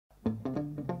Don't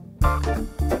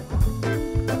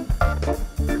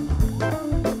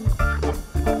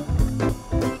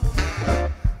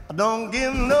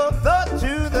give no thought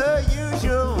to the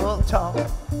usual talk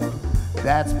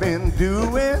that's been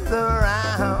doing the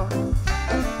round.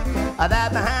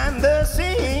 That behind the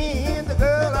scenes, the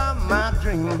girl of my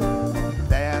dream,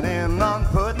 planning on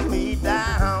putting me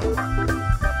down.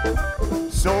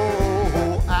 So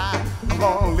I'm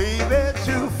gonna leave it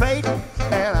to fate,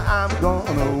 and I'm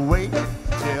gonna wait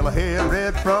till I hear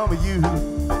it from you.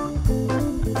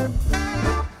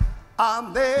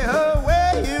 I'm there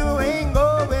where you ain't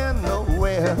going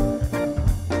nowhere.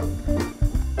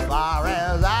 Far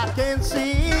as I can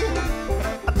see,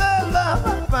 the love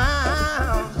I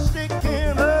found is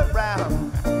sticking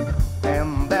around,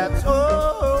 and that's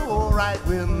all right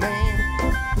with me.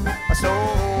 So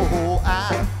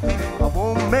I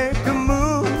won't make a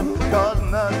move, 'cause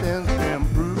nothing's been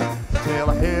proved till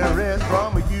I hear it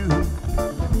from you.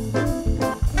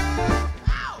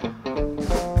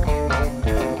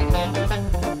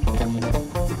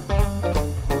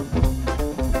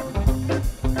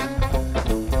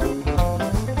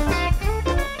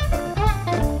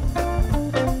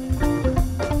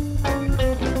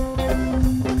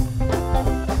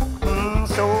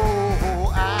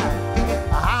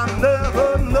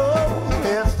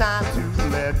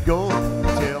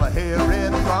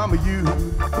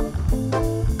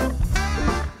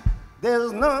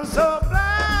 There's none so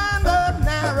blind or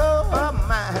narrow of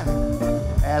mind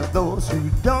as those who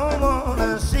don't want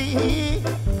to see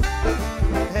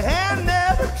and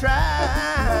never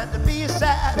tried to be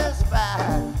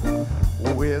satisfied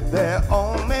with their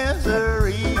own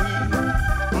misery.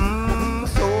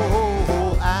 So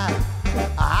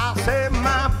I'll save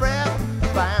my breath,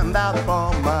 find out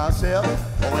for myself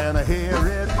when I hear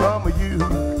it from you.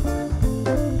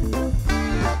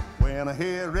 When I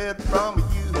hear it from you.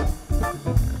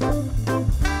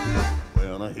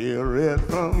 When I hear it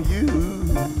from you.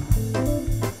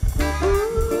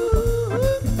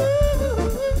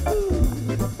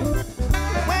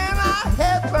 When I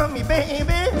hear from you,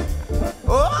 baby.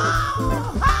 Oh,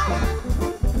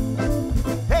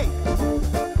 hey.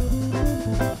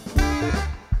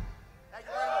 Thank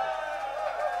you very much.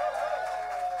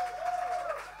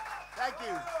 Thank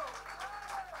you.